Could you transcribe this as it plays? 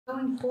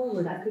going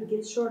forward I could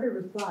get shorter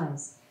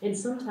replies, and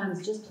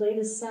sometimes just play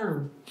this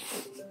sound.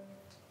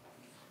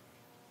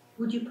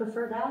 Would you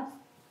prefer that?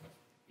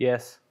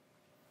 Yes.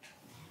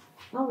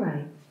 All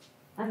right.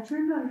 I've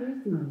turned on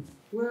brief mode,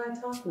 where I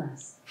talk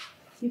less.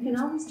 You can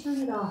always turn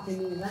it off in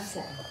the Alexa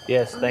app.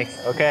 Yes,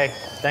 thanks. Okay,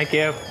 thank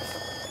you.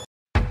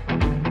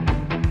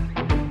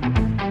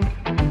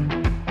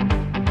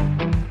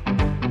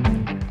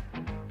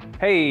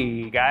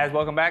 Hey guys,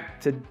 welcome back.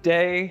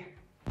 Today,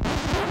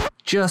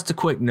 just a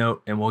quick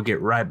note and we'll get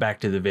right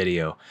back to the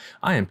video.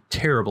 I am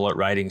terrible at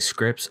writing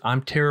scripts.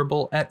 I'm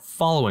terrible at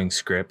following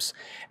scripts.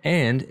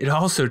 And it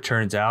also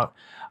turns out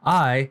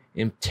I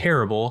am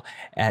terrible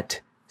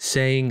at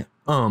saying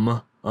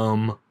when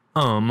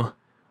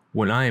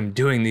I am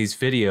doing these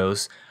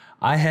videos.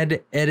 I had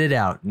to edit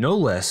out no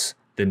less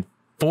than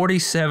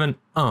 47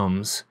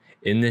 ums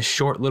in this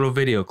short little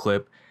video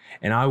clip,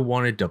 and I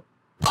wanted to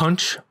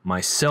punch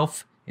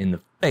myself in the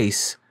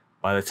face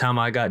by the time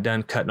I got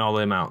done cutting all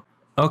them out.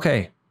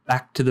 Okay,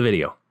 back to the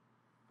video.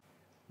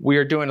 We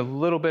are doing a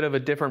little bit of a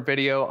different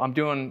video. I'm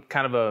doing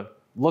kind of a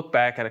look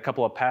back at a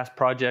couple of past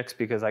projects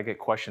because I get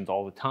questions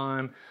all the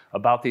time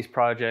about these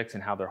projects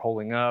and how they're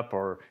holding up,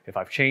 or if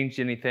I've changed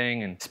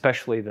anything, and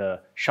especially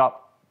the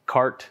Shop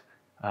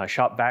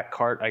Vac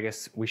Cart, I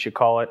guess we should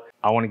call it.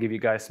 I want to give you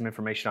guys some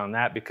information on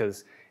that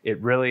because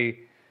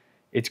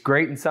it's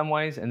great in some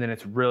ways and then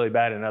it's really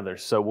bad in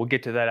others. So we'll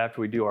get to that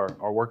after we do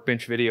our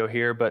workbench video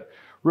here. But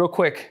real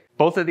quick,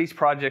 both of these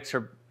projects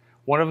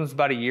one of them's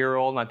about a year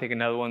old, and I think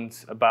another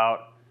one's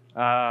about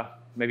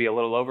maybe a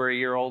little over a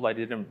year old. I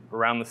did them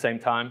around the same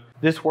time.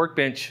 This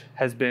workbench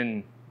has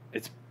been,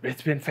 it's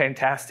been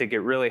fantastic. It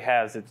really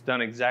has. It's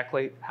done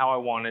exactly how I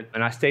wanted.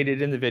 And I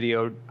stated in the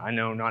video, I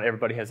know not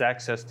everybody has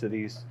access to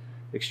these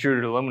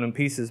extruded aluminum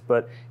pieces,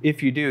 but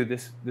if you do,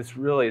 this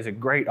really is a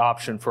great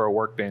option for a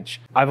workbench.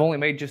 I've only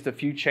made just a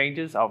few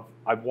changes.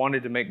 I've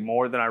wanted to make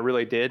more than I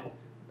really did,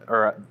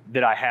 or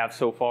that I have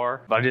so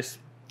far, but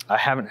I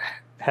haven't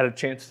had a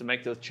chance to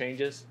make those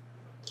changes.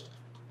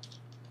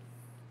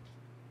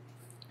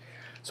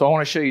 So I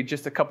want to show you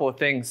just a couple of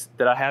things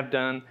that I have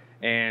done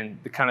and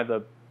the kind of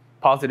the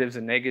positives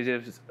and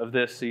negatives of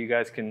this, so you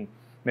guys can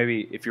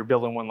maybe, if you're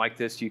building one like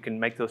this, you can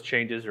make those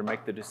changes or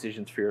make the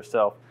decisions for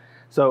yourself.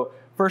 So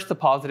first, the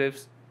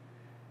positives.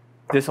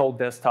 This whole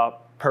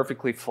desktop,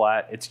 perfectly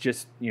flat. It's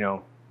just,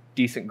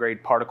 decent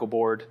grade particle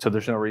board, so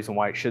there's no reason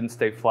why it shouldn't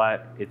stay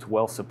flat. It's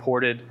well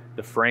supported.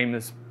 The frame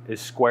is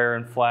square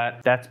and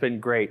flat. That's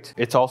been great.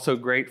 It's also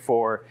great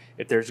for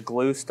if there's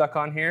glue stuck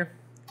on here,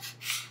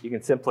 you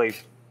can simply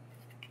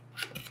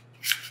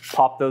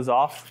pop those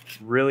off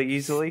really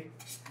easily,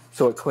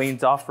 so it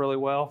cleans off really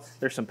well.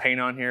 There's some paint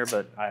on here,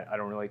 but I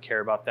don't really care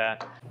about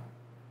that.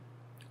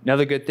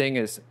 Another good thing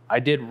is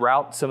I did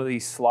route some of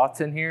these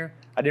slots in here.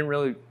 I didn't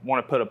really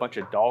want to put a bunch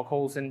of dog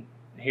holes in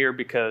here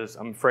because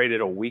I'm afraid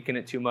it'll weaken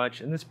it too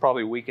much, and this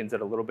probably weakens it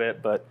a little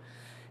bit, but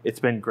it's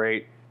been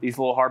great. These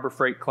little Harbor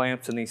Freight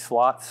clamps in these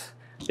slots,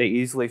 they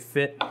easily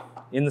fit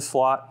in the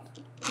slot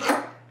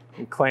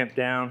and clamp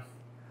down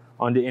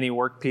onto any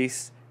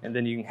workpiece, and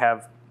then you can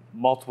have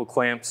multiple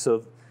clamps.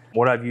 So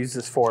what I've used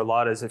this for a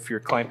lot is if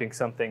you're clamping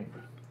something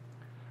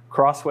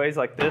crossways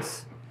like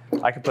this,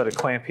 I can put a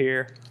clamp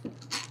here,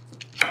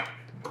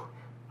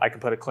 I can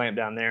put a clamp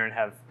down there and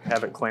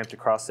have it clamped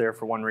across there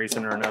for one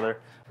reason or another.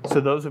 So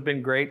those have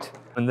been great.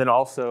 And then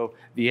also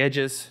the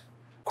edges,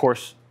 of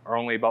course, are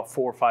only about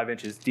 4 or 5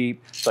 inches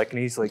deep, so I can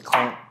easily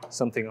clamp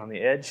something on the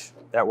edge.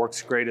 That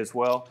works great as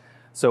well.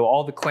 So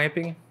all the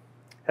clamping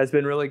has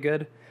been really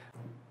good.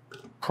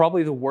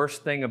 Probably the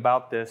worst thing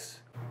about this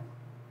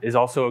is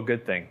also a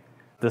good thing.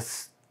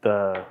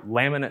 The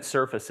laminate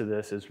surface of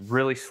this is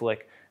really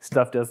slick.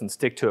 Stuff doesn't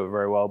stick to it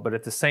very well, but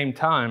at the same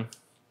time,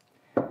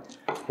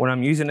 when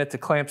I'm using it to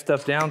clamp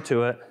stuff down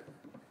to it,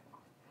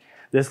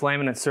 this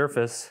laminate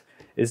surface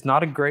is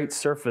not a great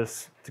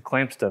surface to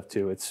clamp stuff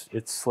to. It's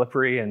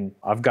slippery, and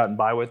I've gotten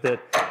by with it.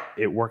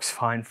 It works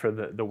fine for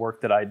the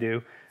work that I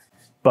do.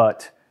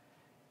 But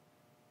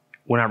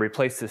when I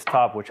replace this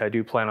top, which I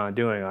do plan on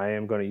doing, I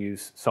am going to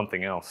use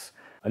something else.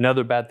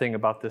 Another bad thing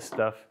about this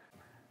stuff,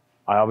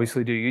 I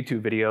obviously do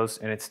YouTube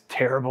videos, and it's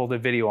terrible to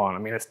video on. I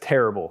mean, it's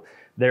terrible.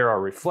 There are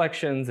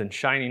reflections and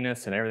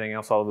shininess and everything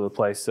else all over the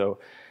place. So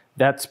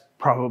that's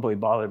probably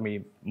bothered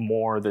me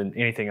more than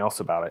anything else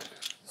about it.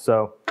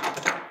 So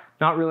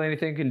not really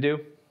anything you can do.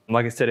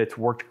 Like I said, it's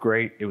worked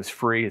great. It was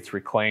free, it's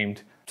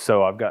reclaimed.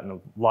 So I've gotten a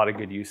lot of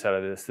good use out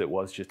of this that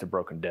was just a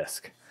broken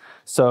disc.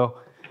 So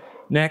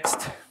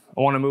next,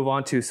 I want to move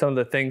on to some of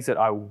the things that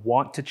I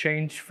want to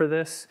change for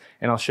this.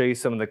 And I'll show you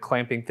some of the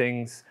clamping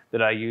things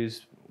that I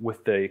use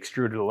with the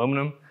extruded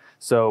aluminum.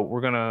 So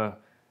we're gonna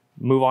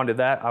move on to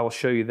that. I will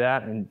show you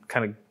that and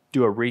kind of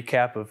do a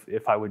recap of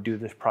if I would do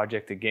this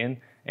project again,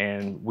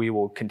 and we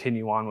will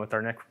continue on with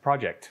our next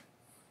project.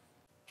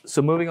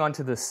 So moving on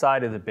to the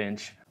side of the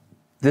bench,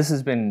 this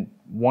has been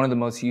one of the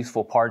most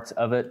useful parts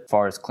of it as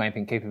far as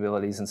clamping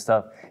capabilities and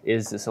stuff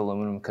is this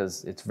aluminum,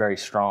 because it's very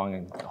strong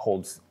and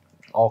holds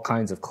all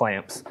kinds of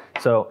clamps.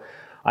 So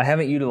I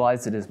haven't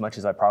utilized it as much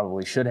as I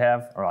probably should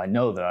have, or I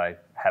know that I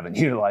haven't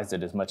utilized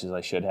it as much as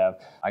I should have.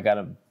 I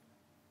gotta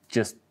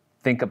just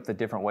think up the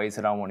different ways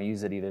that I want to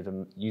use it, either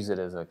to use it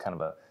as a kind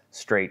of a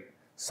straight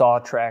saw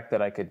track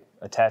that I could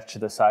attach to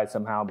the side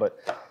somehow. But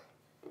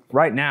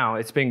right now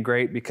it's been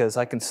great because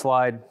I can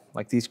slide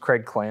like these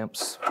Craig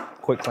clamps,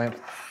 quick clamps.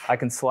 I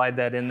can slide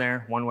that in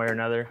there one way or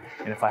another.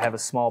 And if I have a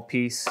small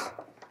piece,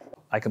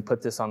 I can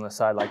put this on the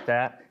side like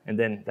that. And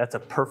then that's a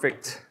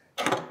perfect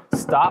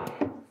stop.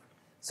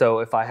 So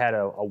if I had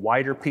a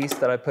wider piece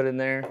that I put in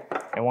there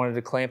and wanted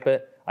to clamp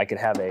it, I could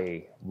have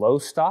a low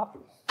stop.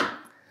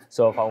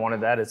 So if I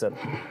wanted that as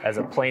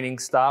a planing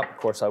stop, of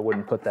course I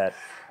wouldn't put that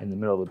in the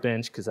middle of the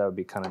bench because that would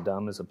be kind of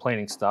dumb as a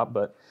planing stop,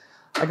 but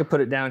I could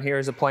put it down here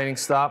as a planing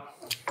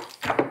stop,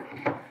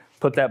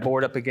 put that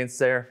board up against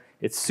there.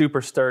 It's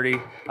super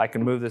sturdy. I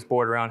can move this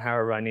board around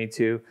however I need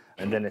to,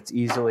 and then it's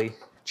easily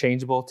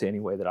changeable to any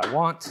way that I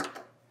want.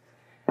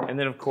 And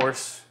then of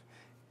course,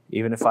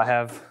 even if I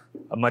have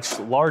a much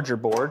larger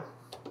board,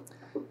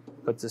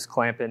 put this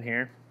clamp in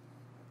here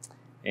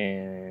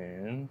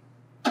and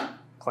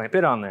clamp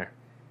it on there.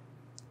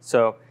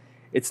 So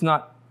it's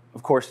not,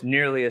 of course,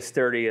 nearly as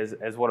sturdy as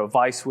what a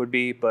vise would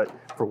be, but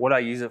for what I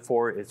use it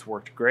for, it's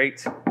worked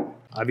great.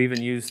 I've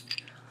even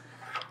used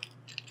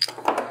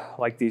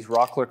like these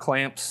Rockler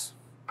clamps.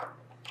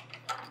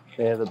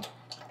 They have a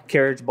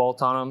carriage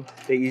bolt on them.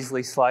 They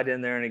easily slide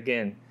in there, and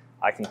again,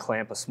 I can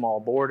clamp a small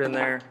board in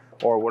there,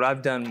 or what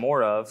I've done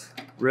more of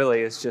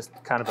really is just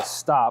kind of a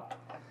stop.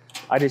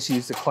 I just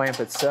use the clamp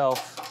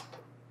itself,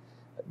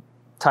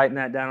 tighten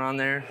that down on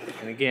there,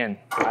 and again,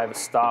 I have a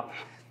stop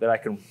that I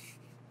can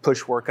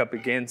push work up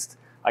against.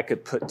 I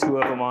could put 2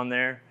 of them on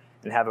there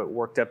and have it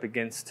worked up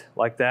against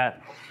like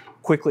that.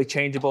 Quickly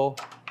changeable,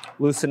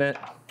 loosen it,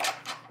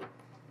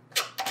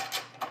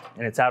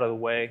 and it's out of the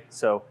way.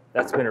 So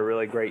that's been a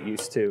really great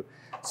use too.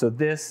 So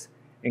this,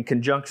 in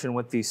conjunction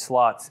with these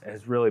slots,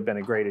 has really been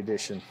a great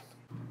addition.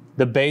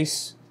 The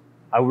base,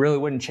 I really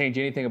wouldn't change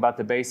anything about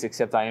the base,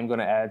 except I am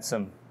gonna add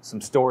some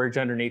storage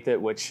underneath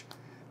it, which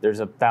there's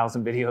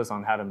 1,000 videos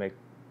on how to make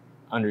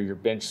under your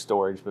bench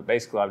storage, but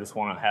basically I just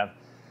want to have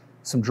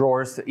some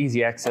drawers,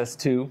 easy access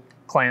to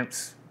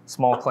clamps,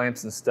 small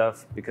clamps and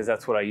stuff, because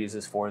that's what I use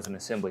this for as an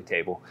assembly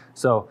table.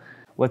 So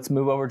let's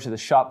move over to the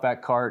Shop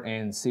Vac cart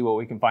and see what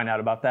we can find out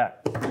about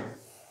that.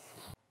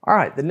 All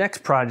right, the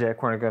next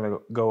project we're going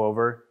to go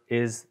over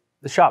is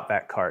the Shop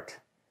Vac cart.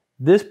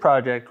 This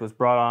project was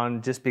brought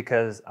on just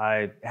because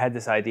I had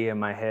this idea in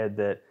my head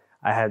that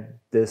I had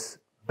this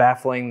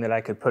baffling that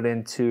I could put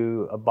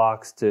into a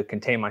box to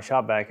contain my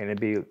shop vac and it'd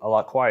be a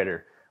lot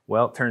quieter.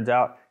 Well, it turns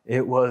out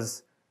it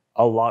was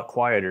a lot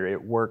quieter.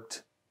 It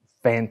worked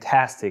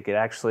fantastic. It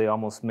actually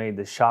almost made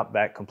the shop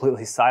vac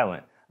completely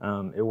silent.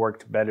 It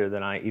worked better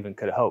than I even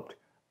could have hoped.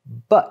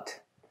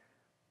 But,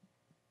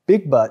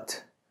 big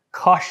but,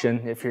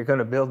 caution if you're going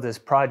to build this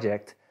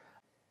project.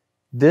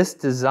 This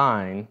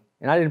design,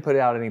 and I didn't put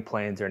out any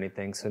plans or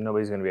anything, so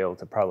nobody's going to be able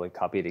to probably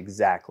copy it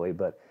exactly,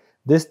 but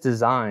this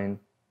design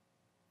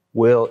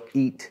will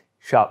eat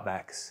shop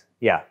vacs.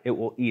 Yeah, it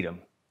will eat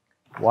them.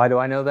 Why do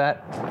I know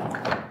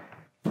that?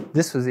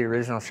 This was the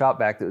original shop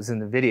vac that was in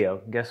the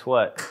video. Guess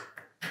what?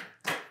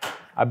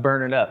 I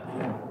burned it up.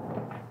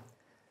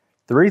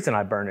 The reason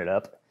I burned it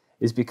up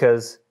is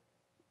because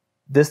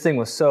this thing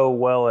was so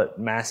well at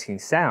masking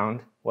sound,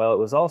 well, it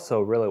was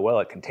also really well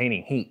at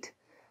containing heat.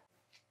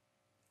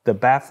 The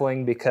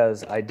baffling,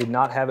 because I did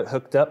not have it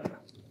hooked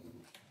up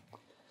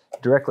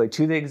directly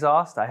to the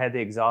exhaust. I had the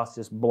exhaust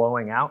just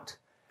blowing out.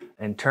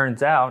 And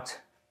turns out,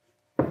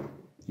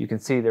 you can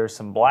see there's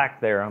some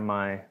black there on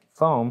my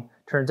foam.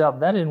 Turns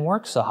out that didn't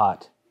work so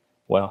hot.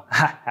 Well,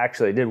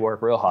 actually it did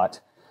work real hot.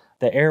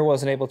 The air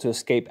wasn't able to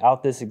escape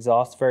out this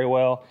exhaust very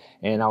well,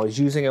 and I was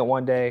using it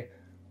one day.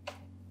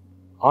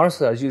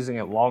 Honestly, I was using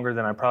it longer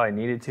than I probably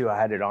needed to. I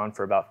had it on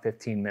for about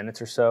 15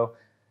 minutes or so.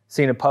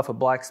 Seen a puff of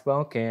black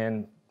smoke,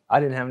 and I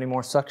didn't have any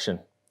more suction.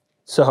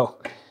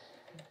 So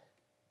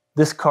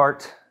this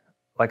cart,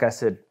 like I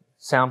said,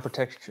 sound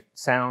protection,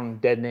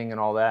 sound deadening and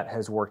all that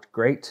has worked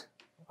great,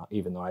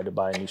 even though I had to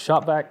buy a new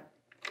shop vac.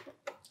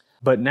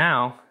 But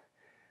now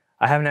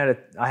I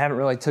haven't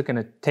really taken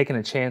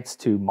a chance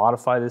to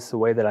modify this the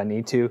way that I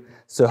need to.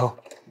 So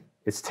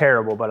it's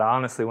terrible, but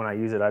honestly, when I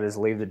use it, I just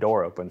leave the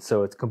door open.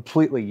 So it's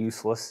completely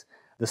useless.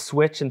 The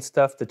switch and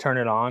stuff to turn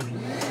it on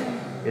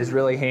is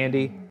really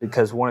handy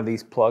because one of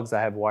these plugs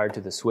I have wired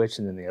to the switch,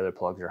 and then the other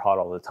plugs are hot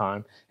all the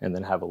time, and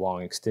then have a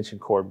long extension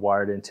cord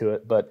wired into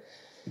it. But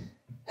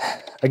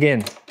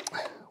again,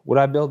 would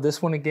I build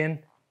this one again?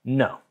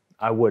 No,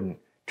 I wouldn't.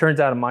 Turns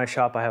out in my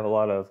shop I have a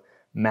lot of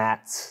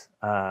mats,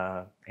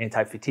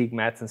 anti-fatigue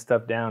mats and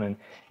stuff down, and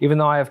even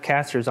though I have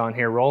casters on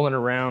here rolling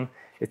around,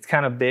 it's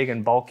kind of big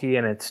and bulky,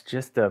 and it's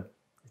a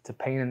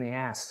pain in the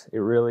ass. It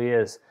really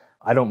is.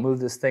 I don't move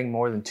this thing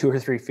more than 2 or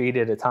 3 feet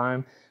at a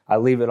time. I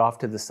leave it off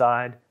to the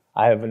side.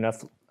 I have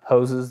enough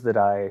hoses that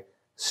I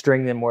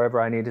string them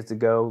wherever I need it to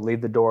go,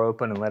 leave the door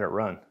open, and let it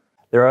run.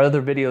 There are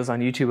other videos on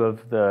YouTube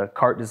of the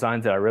cart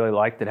designs that I really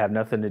like that have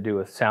nothing to do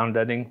with sound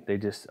deadening. They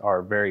just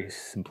are very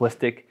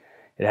simplistic.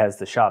 It has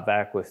the shop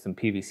vac with some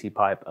PVC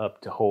pipe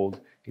up to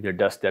hold either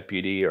dust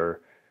deputy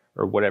or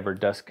whatever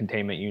dust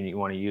containment unit you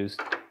want to use.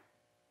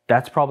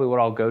 That's probably what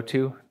I'll go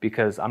to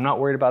because I'm not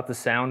worried about the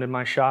sound in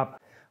my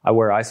shop. I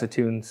wear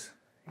isotunes,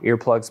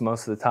 earplugs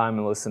most of the time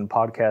and listen to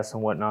podcasts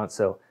and whatnot.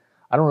 So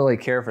I don't really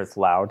care if it's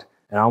loud,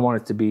 and I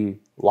want it to be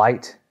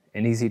light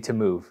and easy to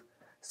move.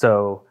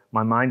 So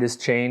my mind has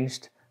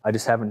changed. I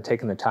just haven't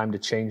taken the time to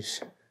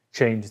change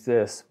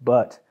this.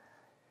 But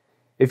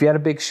if you had a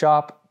big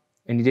shop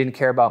and you didn't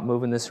care about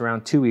moving this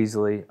around too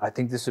easily, I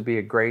think this would be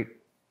a great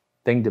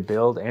thing to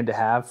build and to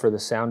have for the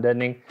sound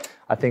deadening.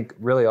 I think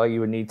really all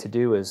you would need to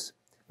do is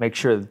make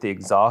sure that the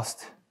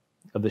exhaust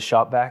of the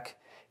Shop Vac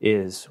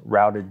is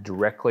routed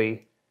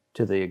directly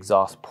to the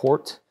exhaust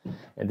port,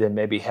 and then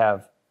maybe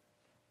have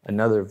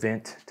another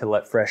vent to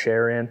let fresh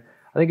air in.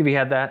 I think if you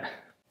had that,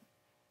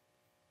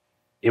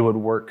 it would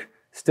work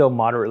still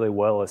moderately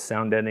well as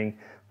sound deadening,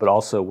 but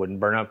also wouldn't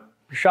burn up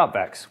your Shop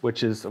Vacs,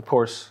 which is of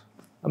course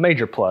a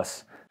major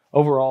plus.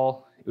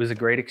 Overall, it was a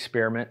great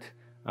experiment.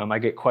 I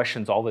get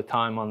questions all the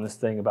time on this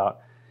thing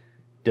about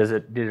did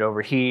it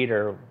overheat,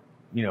 or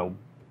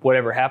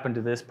whatever happened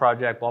to this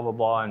project, blah, blah,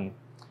 blah. And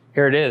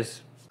here it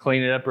is,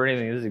 clean it up or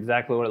anything. This is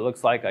exactly what it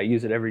looks like. I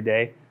use it every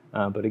day.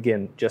 But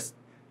again, just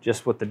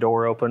with the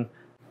door open.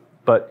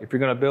 But if you're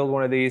gonna build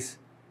one of these,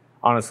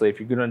 honestly, if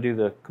you're gonna do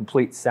the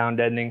complete sound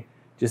deadening,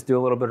 just do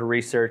a little bit of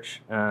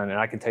research. And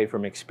I can tell you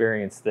from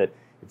experience that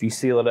if you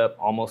seal it up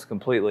almost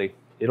completely,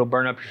 it'll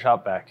burn up your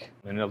Shop Vac,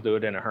 and it'll do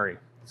it in a hurry.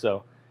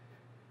 So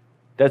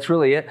that's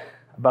really it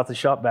about the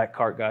Shop Vac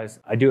cart, guys.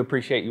 I do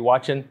appreciate you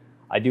watching.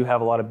 I do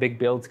have a lot of big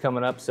builds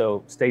coming up,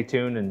 so stay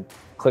tuned and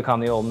click on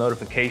the old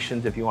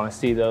notifications if you want to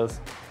see those.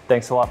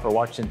 Thanks a lot for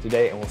watching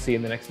today, and we'll see you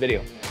in the next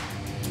video.